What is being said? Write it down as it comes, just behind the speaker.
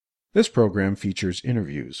This program features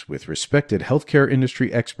interviews with respected healthcare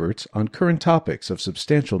industry experts on current topics of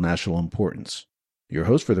substantial national importance. Your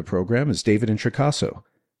host for the program is David Introcaso,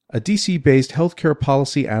 a DC-based healthcare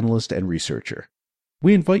policy analyst and researcher.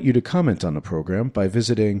 We invite you to comment on the program by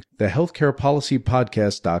visiting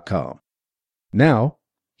thehealthcarepolicypodcast.com. Now,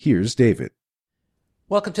 here's David.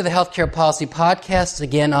 Welcome to the Healthcare Policy Podcast.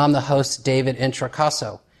 Again, I'm the host, David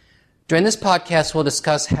Introcaso. During this podcast, we'll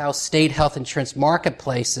discuss how state health insurance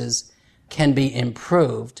marketplaces can be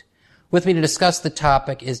improved. With me to discuss the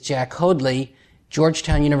topic is Jack Hoadley,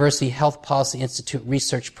 Georgetown University Health Policy Institute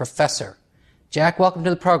research professor. Jack, welcome to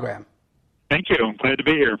the program. Thank you. I'm glad to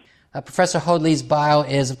be here. Professor Hoadley's bio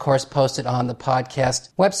is, of course, posted on the podcast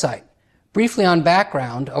website. Briefly on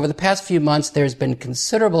background, over the past few months, there's been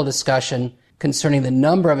considerable discussion concerning the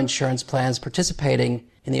number of insurance plans participating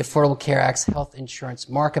in the Affordable Care Act's health insurance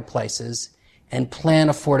marketplaces and plan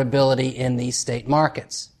affordability in these state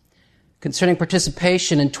markets. Concerning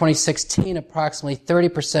participation in 2016, approximately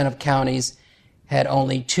 30% of counties had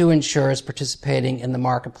only 2 insurers participating in the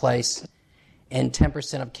marketplace, and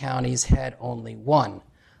 10% of counties had only 1.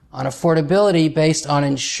 On affordability, based on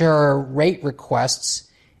insurer rate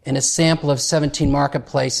requests, in a sample of 17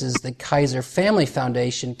 marketplaces, the Kaiser Family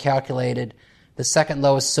Foundation calculated the second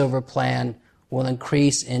lowest silver plan will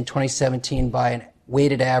increase in 2017 by a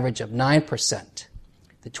weighted average of 9%.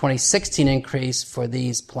 The 2016 increase for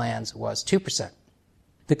these plans was 2%.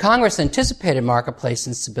 The Congress anticipated marketplace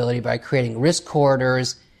instability by creating risk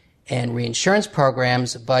corridors and reinsurance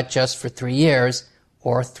programs, but just for 3 years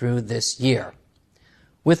or through this year.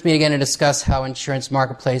 With me again to discuss how insurance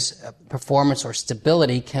marketplace performance or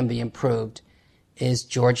stability can be improved is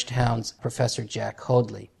Georgetown's Professor Jack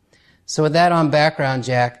Hoadley. So with that on background,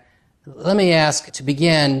 Jack, let me ask, to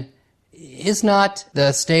begin, is not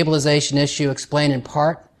the stabilization issue explained in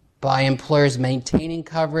part by employers maintaining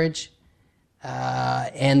coverage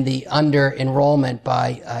and the under-enrollment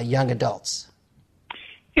by young adults?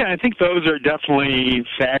 Yeah, I think those are definitely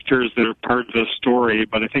factors that are part of the story,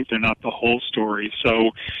 but I think they're not the whole story. So,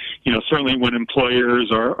 certainly when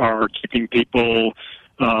employers are keeping people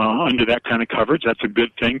under that kind of coverage, that's a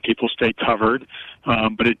good thing. People stay covered.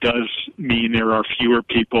 But it does mean there are fewer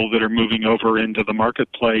people that are moving over into the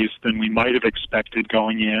marketplace than we might have expected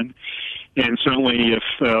going in. And certainly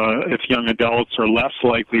if young adults are less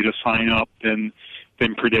likely to sign up than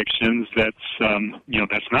predictions, that's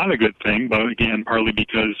not a good thing. But again, partly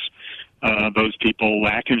because those people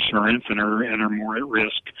lack insurance and are more at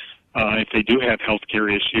risk if they do have health care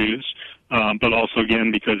issues. But also,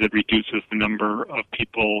 again, because it reduces the number of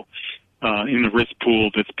people in the risk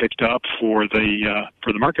pool that's picked up for the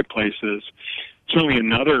marketplaces. Certainly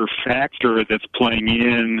another factor that's playing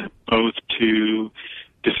in both to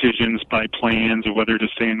decisions by plans of whether to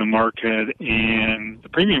stay in the market and the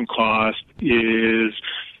premium cost is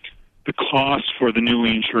the cost for the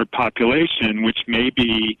newly insured population, which may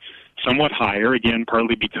be somewhat higher, again,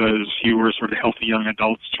 partly because fewer sort of healthy young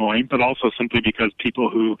adults join, but also simply because people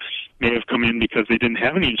who may have come in because they didn't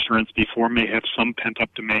have any insurance before may have some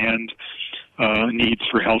pent-up demand needs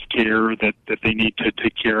for health care that they need to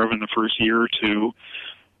take care of in the first year or two.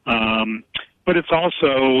 But it's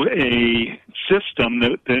also a system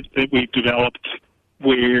that we've developed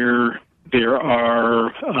where there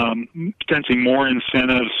are potentially more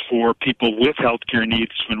incentives for people with health care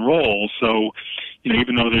needs to enroll. So,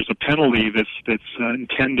 even though there's a penalty that's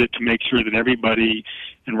intended to make sure that everybody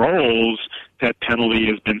enrolls, that penalty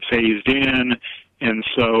has been phased in. And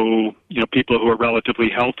so, people who are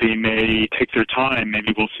relatively healthy may take their time.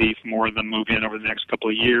 Maybe we'll see more of them move in over the next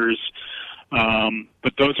couple of years.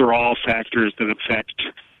 But those are all factors that affect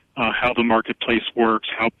how the marketplace works,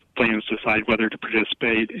 how plans decide whether to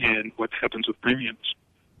participate, and what happens with premiums.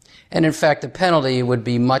 And in fact, the penalty would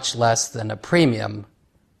be much less than a premium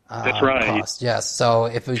That's right. cost. Yes. So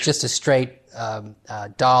if it was just a straight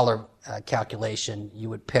dollar calculation, you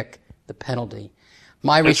would pick the penalty.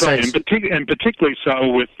 That's research, right. And particularly so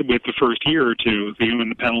with the first year or two, when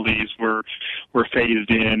the penalties were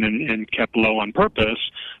phased in and kept low on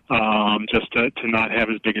purpose, just to not have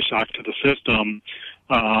as big a shock to the system.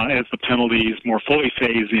 As the penalties more fully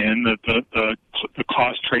phase in, the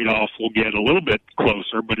cost trade-off will get a little bit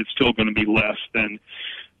closer, but it's still going to be less than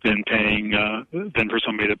paying than for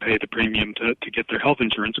somebody to pay the premium to get their health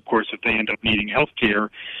insurance. Of course, if they end up needing health care,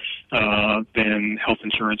 then health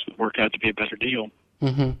insurance would work out to be a better deal.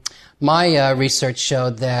 Mm-hmm. My research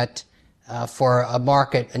showed that for a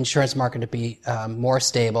insurance market to be more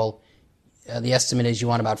stable, the estimate is you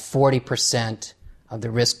want about 40% of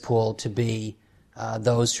the risk pool to be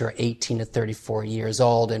those who are 18 to 34 years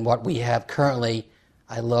old. And what we have currently,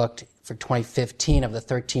 I looked, for 2015 of the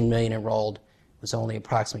 13 million enrolled, it was only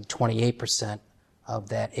approximately 28% of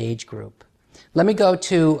that age group. Let me go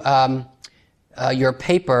to your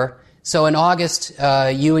paper. So in August,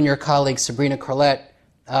 you and your colleague Sabrina Corlett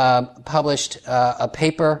published a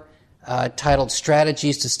paper titled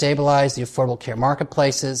Strategies to Stabilize the Affordable Care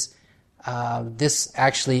Marketplaces. This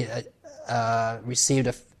actually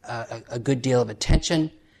received a good deal of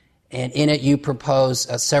attention, and in it you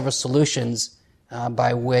propose several solutions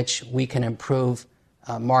by which we can improve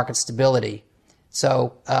market stability.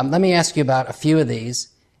 So let me ask you about a few of these.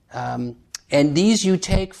 And these you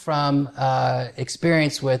take from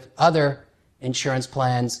experience with other insurance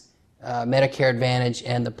plans, Medicare Advantage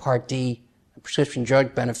and the Part D prescription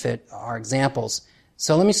drug benefit are examples.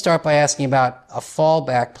 So let me start by asking about a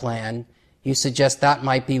fallback plan. You suggest that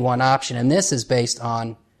might be one option, and this is based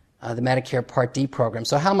on the Medicare Part D program.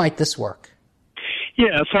 So how might this work?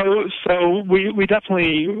 Yeah, so we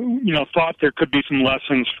definitely, thought there could be some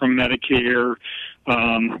lessons from Medicare,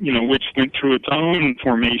 which went through its own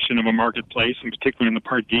formation of a marketplace, in particular in the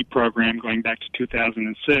Part D program going back to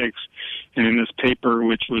 2006. And in this paper,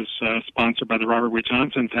 which was sponsored by the Robert Wood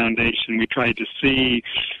Johnson Foundation, we tried to see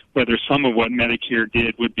whether some of what Medicare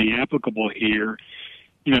did would be applicable here.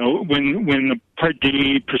 When the Part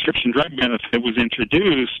D prescription drug benefit was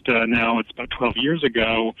introduced, now it's about 12 years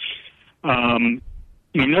ago,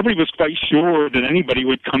 nobody was quite sure that anybody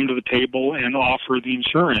would come to the table and offer the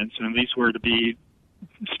insurance, and these were to be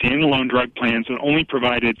standalone drug plans that only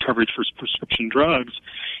provided coverage for prescription drugs.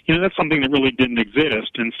 That's something that really didn't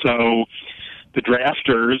exist, and so the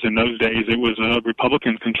drafters, in those days it was a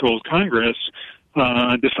Republican-controlled Congress,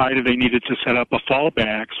 decided they needed to set up a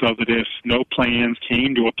fallback so that if no plans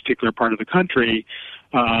came to a particular part of the country,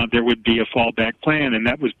 there would be a fallback plan, and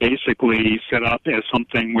that was basically set up as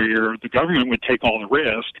something where the government would take all the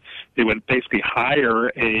risk. They would basically hire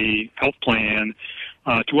a health plan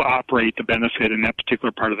to operate the benefit in that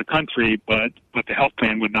particular part of the country, but the health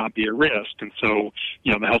plan would not be at risk. And so,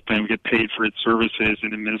 the health plan would get paid for its services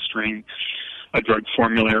in administering a drug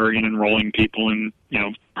formulary and enrolling people in,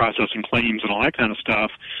 processing claims and all that kind of stuff,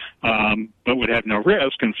 but would have no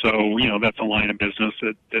risk. And so, that's a line of business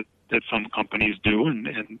that some companies do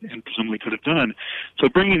and presumably could have done. So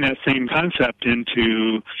bringing that same concept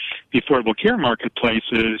into the affordable care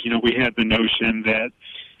marketplaces, we had the notion that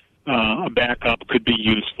a backup could be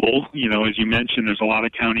useful. As you mentioned, there's a lot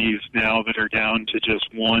of counties now that are down to just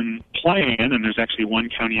one plan, and there's actually one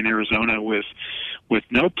county in Arizona with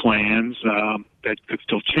no plans. That could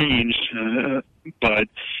still change, but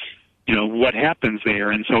what happens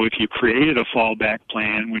there? And so if you created a fallback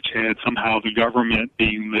plan, which had somehow the government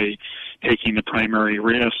taking the primary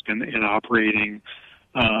risk and operating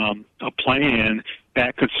a plan,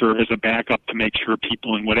 that could serve as a backup to make sure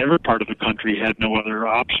people in whatever part of the country had no other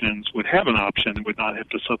options would have an option and would not have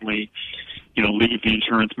to suddenly, leave the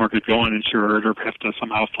insurance market, go uninsured, or have to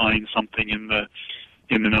somehow find something in the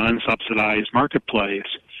non-subsidized marketplace.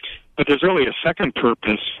 But there's really a second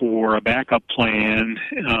purpose for a backup plan,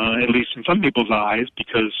 at least in some people's eyes,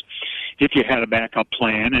 because if you had a backup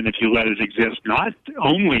plan and if you let it exist not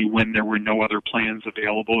only when there were no other plans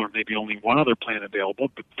available or maybe only one other plan available,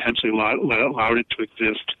 but potentially allowed it to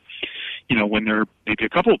exist, when there are maybe a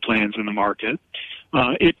couple of plans in the market,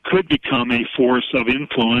 it could become a force of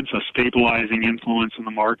influence, a stabilizing influence in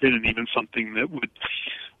the market, and even something that would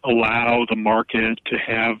allow the market to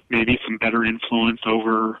have maybe some better influence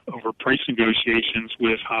over price negotiations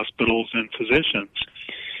with hospitals and physicians.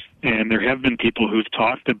 And there have been people who've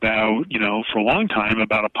talked about, for a long time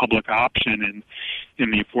about a public option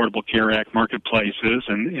in the Affordable Care Act marketplaces,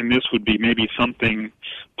 and this would be maybe something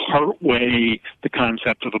partway the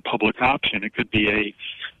concept of a public option. It could be a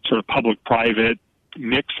sort of public-private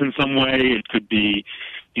mix in some way. It could be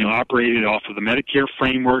operated off of the Medicare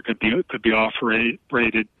framework. It could be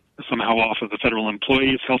operated somehow off of the Federal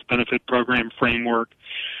Employees Health Benefit Program framework.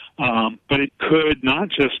 But it could not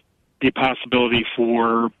just be a possibility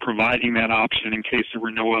for providing that option in case there were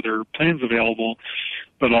no other plans available,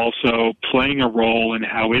 but also playing a role in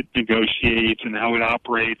how it negotiates and how it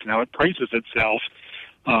operates and how it prices itself,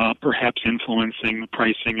 perhaps influencing the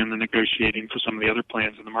pricing and the negotiating for some of the other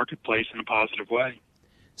plans in the marketplace in a positive way.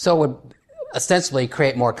 So it would ostensibly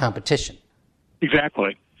create more competition.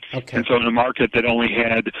 Exactly. Okay. And so in a market that only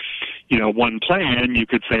had, one plan, you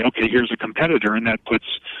could say, okay, here's a competitor, and that puts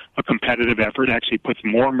a competitive effort, actually puts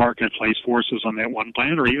more marketplace forces on that one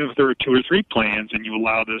plan, or even if there are two or three plans and you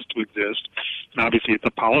allow this to exist. And obviously it's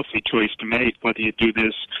a policy choice to make, whether you do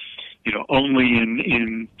this, only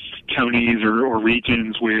in counties or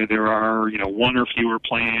regions where there are, one or fewer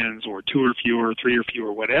plans, or two or fewer, three or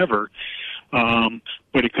fewer, whatever.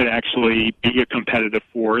 but it could actually be a competitive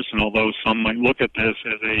force. And although some might look at this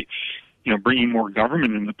as bringing more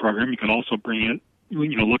government into the program, you can also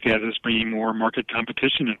look at it as bringing more market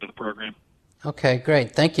competition into the program. Okay,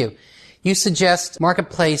 great. Thank you. You suggest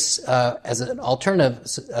marketplace, as an alternative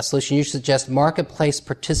solution, you suggest marketplace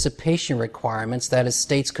participation requirements. That is,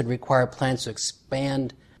 states could require plans to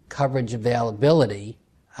expand coverage availability.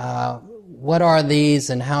 What are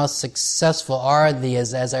these and how successful are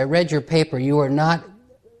these? As I read your paper, you are not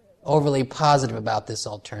overly positive about this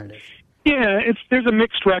alternative. Yeah, there's a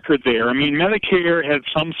mixed record there. I mean, Medicare had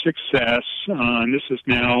some success, and this is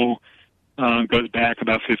now goes back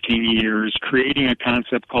about 15 years, creating a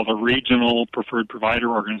concept called a regional preferred provider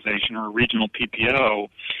organization, or a regional PPO.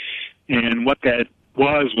 And what that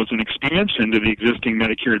was an expansion to the existing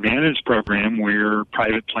Medicare Advantage program, where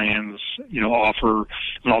private plans, offer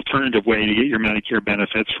an alternative way to get your Medicare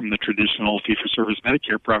benefits from the traditional fee-for-service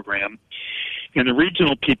Medicare program. And the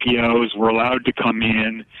regional PPOs were allowed to come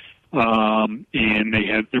in, and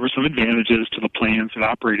there were some advantages to the plans that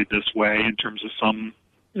operated this way in terms of some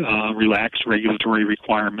relaxed regulatory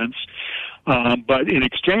requirements. But in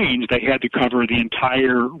exchange, they had to cover the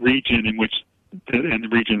entire region in which, and the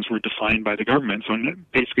regions were defined by the government. So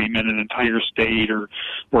it basically meant an entire state or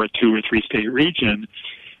a 2 or 3 state region.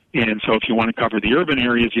 And so if you want to cover the urban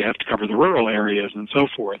areas, you have to cover the rural areas and so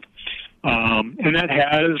forth. And that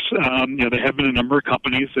has, there have been a number of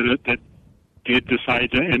companies that did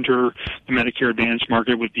decide to enter the Medicare Advantage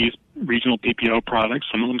market with these regional PPO products.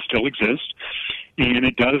 Some of them still exist. And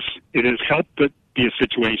it has helped it be a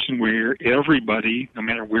situation where everybody, no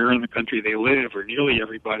matter where in the country they live, or nearly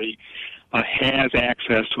everybody, has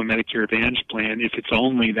access to a Medicare Advantage plan if it's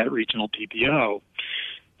only that regional PPO.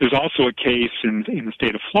 There's also a case in the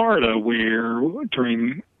state of Florida where,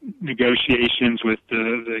 during negotiations with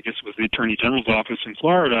the Attorney General's office in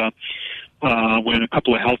Florida, when a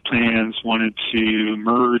couple of health plans wanted to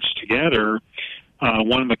merge together,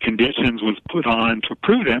 one of the conditions was put on to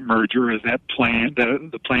approve that merger is that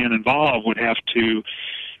the plan involved would have to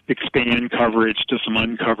expand coverage to some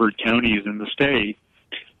uncovered counties in the state.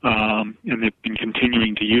 And they've been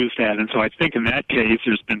continuing to use that. And so I think in that case,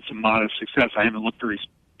 there's been some modest success. I haven't looked very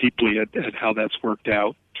deeply at how that's worked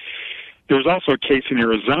out. There was also a case in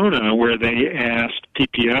Arizona where they asked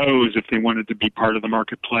PPOs if they wanted to be part of the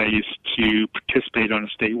marketplace to participate on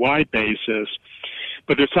a statewide basis.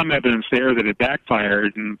 But there's some evidence there that it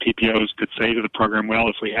backfired, and PPOs could say to the program, well,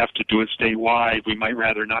 if we have to do it statewide, we might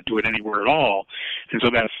rather not do it anywhere at all. And so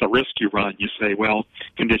that's the risk you run. You say, well,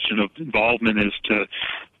 condition of involvement is to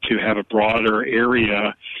have a broader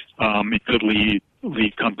area. It could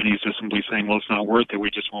lead companies to simply saying, well, it's not worth it, we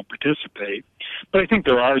just won't participate. But I think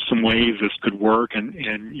there are some ways this could work,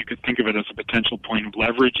 and you could think of it as a potential point of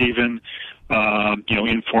leverage even.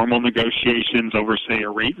 Informal negotiations over, say, a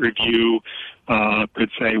rate review could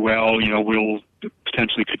say, well, we'll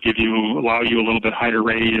potentially could allow you a little bit higher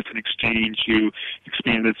rate if in exchange you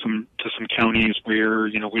expanded to some counties where,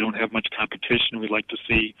 we don't have much competition. We'd like to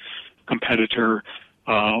see competitor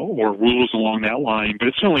or rules along that line. But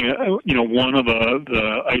it's certainly, one of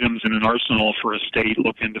the items in an arsenal for a state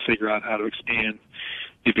looking to figure out how to expand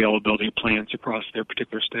the availability of plans across their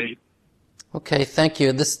particular state. Okay, thank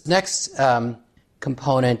you. This next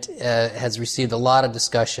component has received a lot of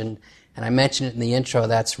discussion, and I mentioned it in the intro.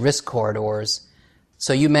 That's risk corridors.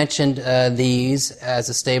 So you mentioned these as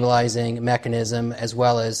a stabilizing mechanism, as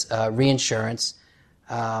well as reinsurance,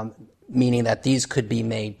 meaning that these could be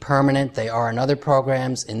made permanent. They are in other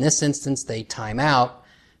programs. In this instance, they time out.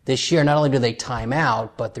 This year, not only do they time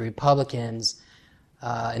out, but the Republicans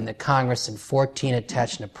in the Congress in 2014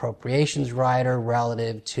 attached an appropriations rider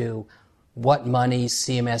relative to what money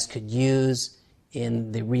CMS could use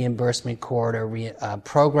in the reimbursement corridor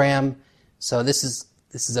program. So this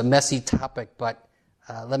is a messy topic, but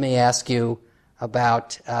let me ask you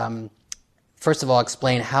about, first of all,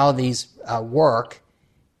 explain how these work,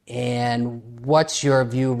 and what's your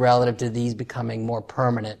view relative to these becoming more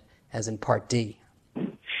permanent, as in Part D?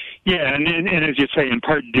 Yeah, and as you say, in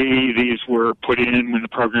Part D, these were put in when the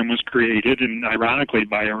program was created, and ironically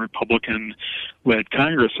by a Republican-led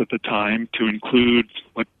Congress at the time, to include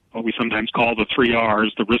what we sometimes call the 3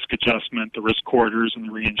 R's, the risk adjustment, the risk corridors, and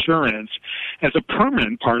the reinsurance, as a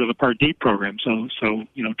permanent part of the Part D program. So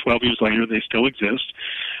 12 years later, they still exist.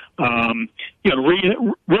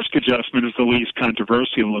 Risk adjustment is the least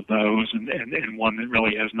controversial of those, and one that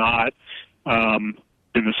really has not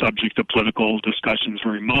been the subject of political discussions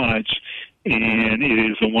very much, and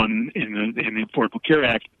it is the one in the Affordable Care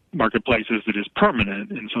Act marketplaces that is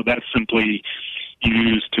permanent. And so that's simply,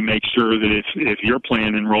 use to make sure that if your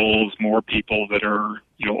plan enrolls more people that are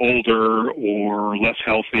older or less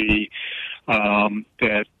healthy,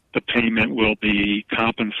 that the payment will be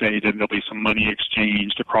compensated. There'll be some money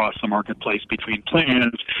exchanged across the marketplace between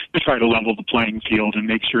plans to try to level the playing field and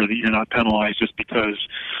make sure that you're not penalized just because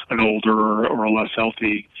an older or a less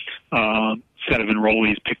healthy set of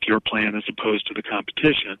enrollees picked your plan as opposed to the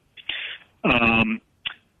competition.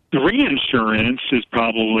 The reinsurance is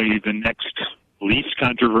probably the next least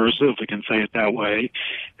controversial, if we can say it that way.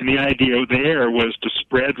 And the idea there was to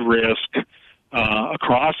spread risk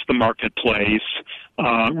across the marketplace,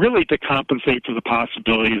 really to compensate for the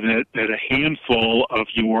possibility that a handful of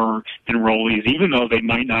your enrollees, even though they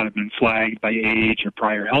might not have been flagged by age or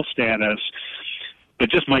prior health status, but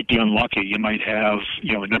just might be unlucky. You might have,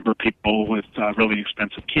 a number of people with really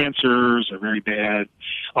expensive cancers or very bad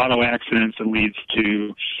auto accidents that leads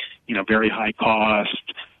to, very high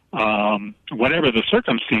cost, whatever the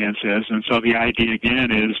circumstances. And so the idea,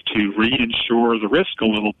 again, is to reinsure the risk a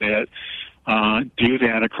little bit, do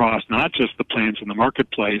that across not just the plans in the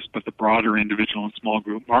marketplace, but the broader individual and small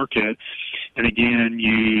group market. And again,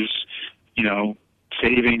 use,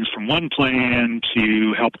 savings from one plan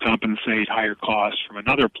to help compensate higher costs from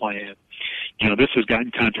another plan. This has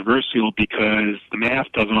gotten controversial because the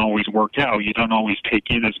math doesn't always work out. You don't always take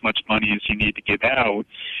in as much money as you need to give out.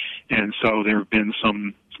 And so there have been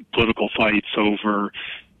some political fights over,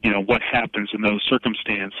 what happens in those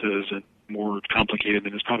circumstances, and more complicated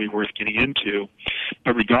than it's probably worth getting into.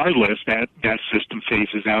 But regardless, that system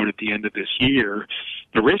phases out at the end of this year.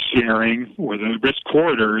 The risk sharing or the risk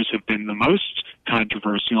corridors have been the most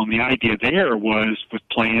controversial, and the idea there was with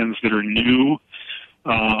plans that are new,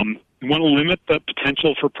 we want to limit the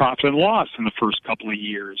potential for profit and loss in the first couple of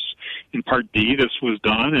years. In Part D, this was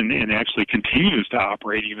done and actually continues to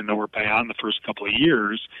operate even though we're beyond the first couple of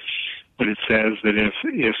years. But it says that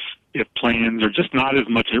if plans are just not as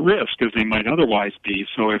much at risk as they might otherwise be,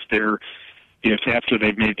 so if after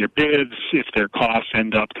they've made their bids, if their costs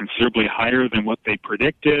end up considerably higher than what they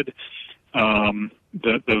predicted,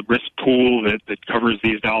 the risk pool that covers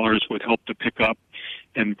these dollars would help to pick up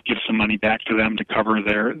and give some money back to them to cover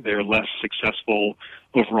their less successful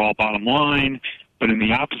overall bottom line. But in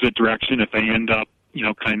the opposite direction, if they end up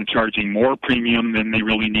kind of charging more premium than they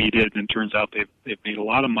really needed, and turns out they've made a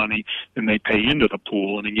lot of money, then they pay into the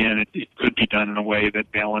pool. And again, it could be done in a way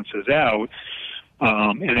that balances out.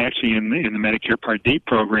 And actually, in the Medicare Part D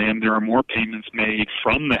program, there are more payments made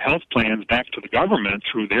from the health plans back to the government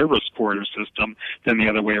through their risk corridor system than the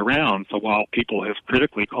other way around. So while people have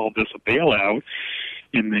critically called this a bailout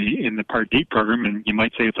in the Part D program, and you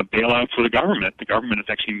might say it's a bailout for the government is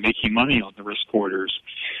actually making money on the risk corridors.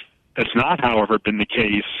 That's not, however, been the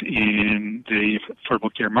case in the affordable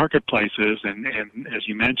care marketplaces, and as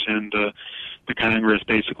you mentioned, the Congress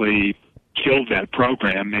basically killed that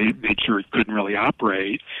program, made sure it couldn't really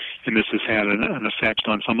operate, and this has had an effect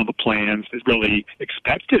on some of the plans that really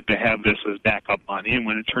expected to have this as backup money, and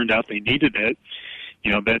when it turned out they needed it,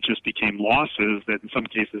 that just became losses that in some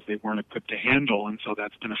cases they weren't equipped to handle, and so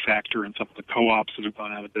that's been a factor in some of the co-ops that have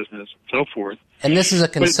gone out of business and so forth. And this is a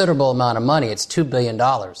considerable amount of money. It's $2 billion.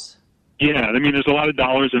 Yeah, there's a lot of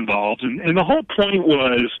dollars involved, and the whole point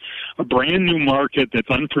was a brand new market that's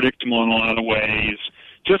unpredictable in a lot of ways,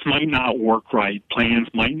 just might not work right. Plans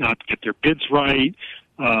might not get their bids right.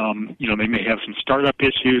 They may have some startup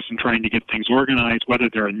issues in trying to get things organized, whether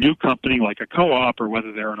they're a new company like a co-op or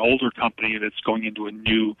whether they're an older company that's going into a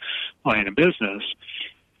new line of business.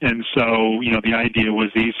 And so, the idea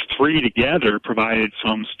was these three together provided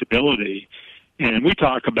some stability. And we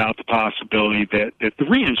talk about the possibility that the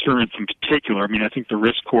reinsurance in particular, I think the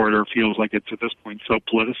risk corridor feels like it's at this point so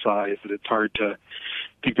politicized that it's hard to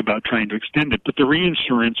think about trying to extend it. But the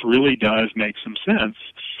reinsurance really does make some sense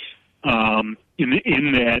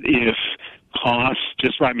in that if costs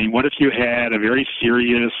just right, what if you had a very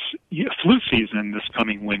serious flu season this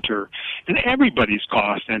coming winter and everybody's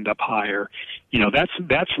costs end up higher?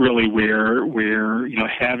 That's really where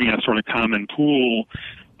having a sort of common pool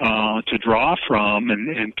to draw from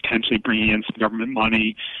and potentially bringing in some government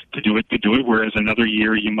money to do it, whereas another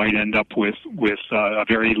year you might end up with a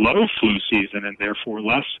very low flu season and therefore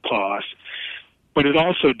less cost. But it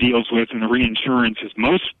also deals with, and the reinsurance is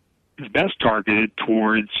best targeted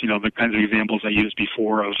towards, the kinds of examples I used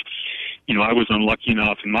before of, I was unlucky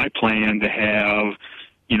enough in my plan to have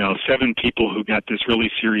 7 people who got this really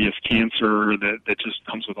serious cancer that just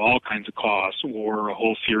comes with all kinds of costs, or a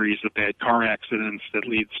whole series of bad car accidents that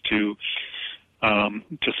leads to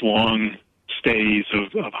just long stays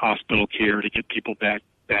of hospital care to get people back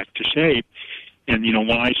to shape. And,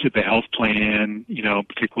 why should the health plan,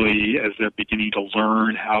 particularly as they're beginning to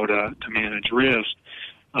learn how to manage risk,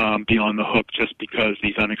 be on the hook just because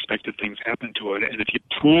these unexpected things happen to it? And if you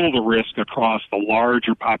pool the risk across the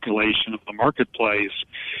larger population of the marketplace,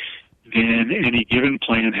 then any given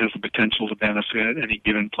plan has the potential to benefit. Any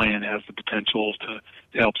given plan has the potential to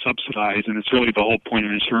help subsidize. And it's really the whole point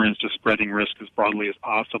of insurance, just spreading risk as broadly as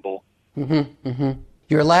possible. Mm-hmm, mm-hmm.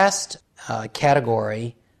 Your last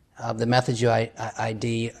category of the methods you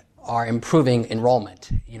ID are improving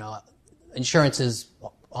enrollment. Insurance is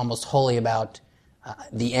almost wholly about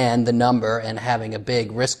the end, the number, and having a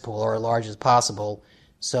big risk pool or as large as possible.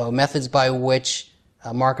 So methods by which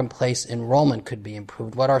marketplace enrollment could be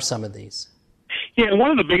improved. What are some of these? Yeah,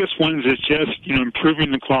 one of the biggest ones is just,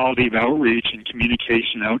 improving the quality of outreach and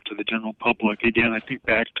communication out to the general public. Again, I think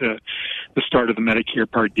back to the start of the Medicare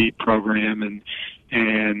Part D program and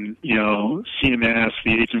CMS,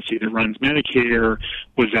 the agency that runs Medicare,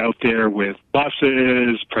 was out there with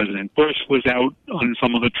buses. President Bush was out on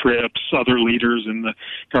some of the trips. Other leaders in the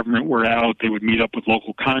government were out. They would meet up with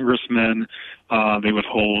local congressmen. They would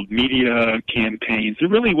hold media campaigns. It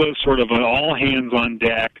really was sort of an all hands on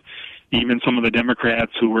deck. Even some of the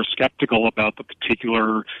Democrats who were skeptical about the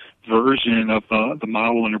particular version of the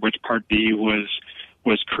model under which Part D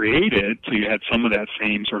was created, so you had some of that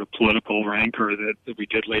same sort of political rancor that we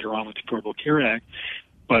did later on with the Affordable Care Act,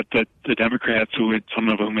 but the Democrats, some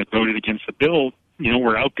of whom had voted against the bill,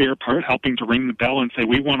 were out there helping to ring the bell and say,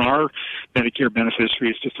 we want our Medicare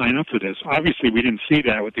beneficiaries to sign up for this. Obviously, we didn't see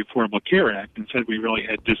that with the Affordable Care Act. Instead, we really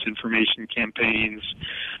had disinformation campaigns,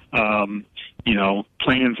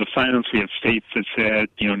 plans of silence. We had states that said,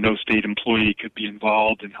 no state employee could be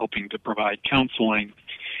involved in helping to provide counseling.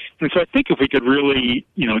 And so I think if we could really,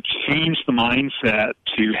 change the mindset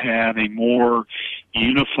to have a more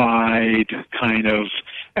unified kind of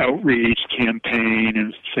outreach campaign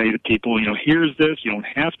and say to people, here's this, you don't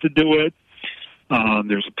have to do it.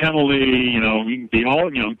 There's a penalty, you can be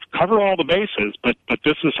cover all the bases, but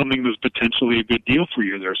this is something that's potentially a good deal for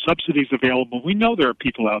you. There are subsidies available. We know there are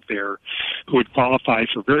people out there who would qualify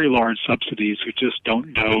for very large subsidies who just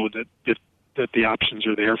don't know that the options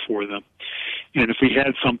are there for them. And if we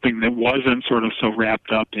had something that wasn't sort of so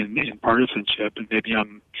wrapped up in partisanship, and maybe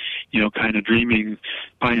I'm, kind of dreaming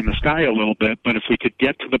pie in the sky a little bit, but if we could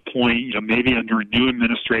get to the point, maybe under a new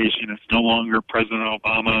administration, it's no longer President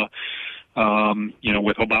Obama,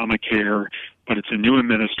 with Obamacare, but it's a new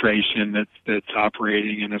administration that's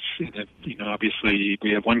operating, and if obviously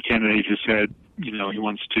we have one candidate who said, he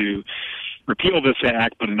wants to repeal this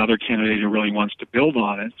act, but another candidate who really wants to build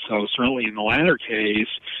on it. So certainly in the latter case,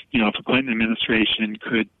 if the Clinton administration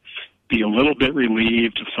could be a little bit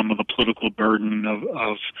relieved of some of the political burden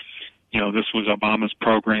of this was Obama's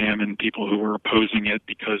program and people who were opposing it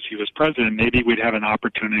because he was president, maybe we'd have an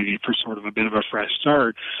opportunity for sort of a bit of a fresh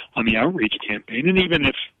start on the outreach campaign. And even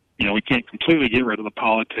if, we can't completely get rid of the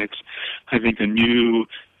politics, I think a new,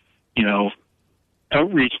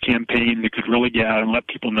 outreach campaign that could really get out and let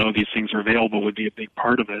people know these things are available would be a big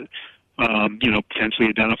part of it. Potentially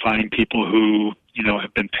identifying people who,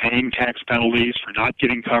 have been paying tax penalties for not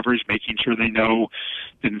getting coverage, making sure they know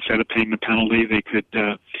that instead of paying the penalty, they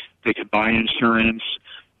could buy insurance.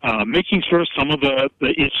 Making sure some of the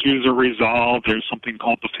issues are resolved. There's something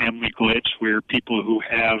called the family glitch, where people who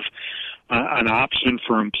have an option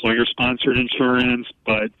for employer-sponsored insurance,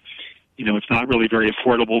 but it's not really very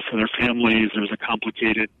affordable for their families. There's a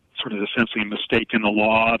complicated sort of essentially a mistake in the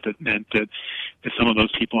law that meant that some of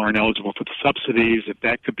those people aren't eligible for the subsidies. If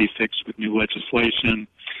that could be fixed with new legislation,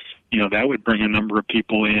 that would bring a number of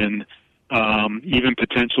people in. Even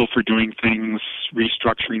potential for doing things,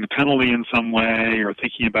 restructuring the penalty in some way, or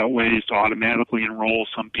thinking about ways to automatically enroll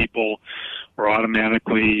some people or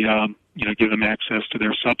automatically, give them access to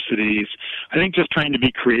their subsidies. I think just trying to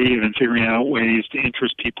be creative and figuring out ways to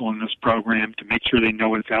interest people in this program to make sure they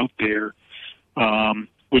know it's out there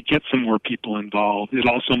would get some more people involved. It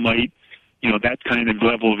also might, that kind of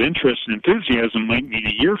level of interest and enthusiasm might mean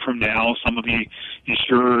a year from now some of the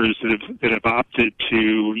insurers that have opted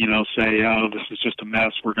to, say, oh, this is just a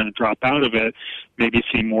mess, we're going to drop out of it, maybe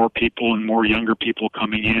see more people and more younger people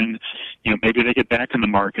coming in. Maybe they get back in the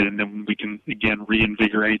market, and then we can, again,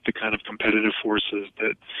 reinvigorate the kind of competitive forces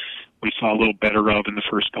that we saw a little better of in the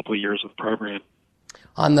first couple of years of the program.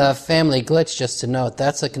 On the family glitch, just to note,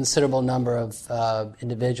 that's a considerable number of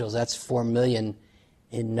individuals. That's 4 million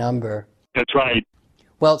in number. That's right.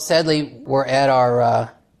 Well, sadly, we're at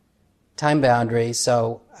our time boundary,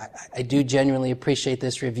 so I do genuinely appreciate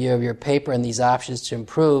this review of your paper and these options to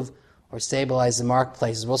improve or stabilize the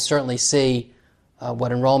marketplaces. We'll certainly see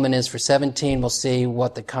what enrollment is for 17. We'll see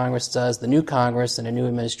what the Congress does, the new Congress and a new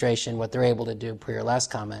administration, what they're able to do per your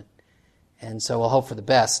last comment. And so we'll hope for the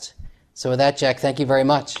best. So with that, Jack, thank you very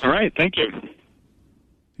much. All right, thank you.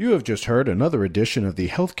 You have just heard another edition of the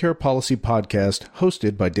Healthcare Policy Podcast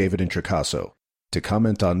hosted by David Introcaso. To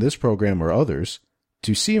comment on this program or others,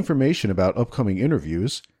 to see information about upcoming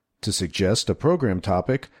interviews, to suggest a program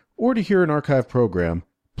topic, or to hear an archive program,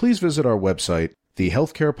 please visit our website,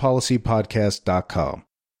 thehealthcarepolicypodcast.com.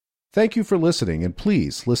 Thank you for listening, and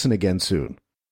please listen again soon.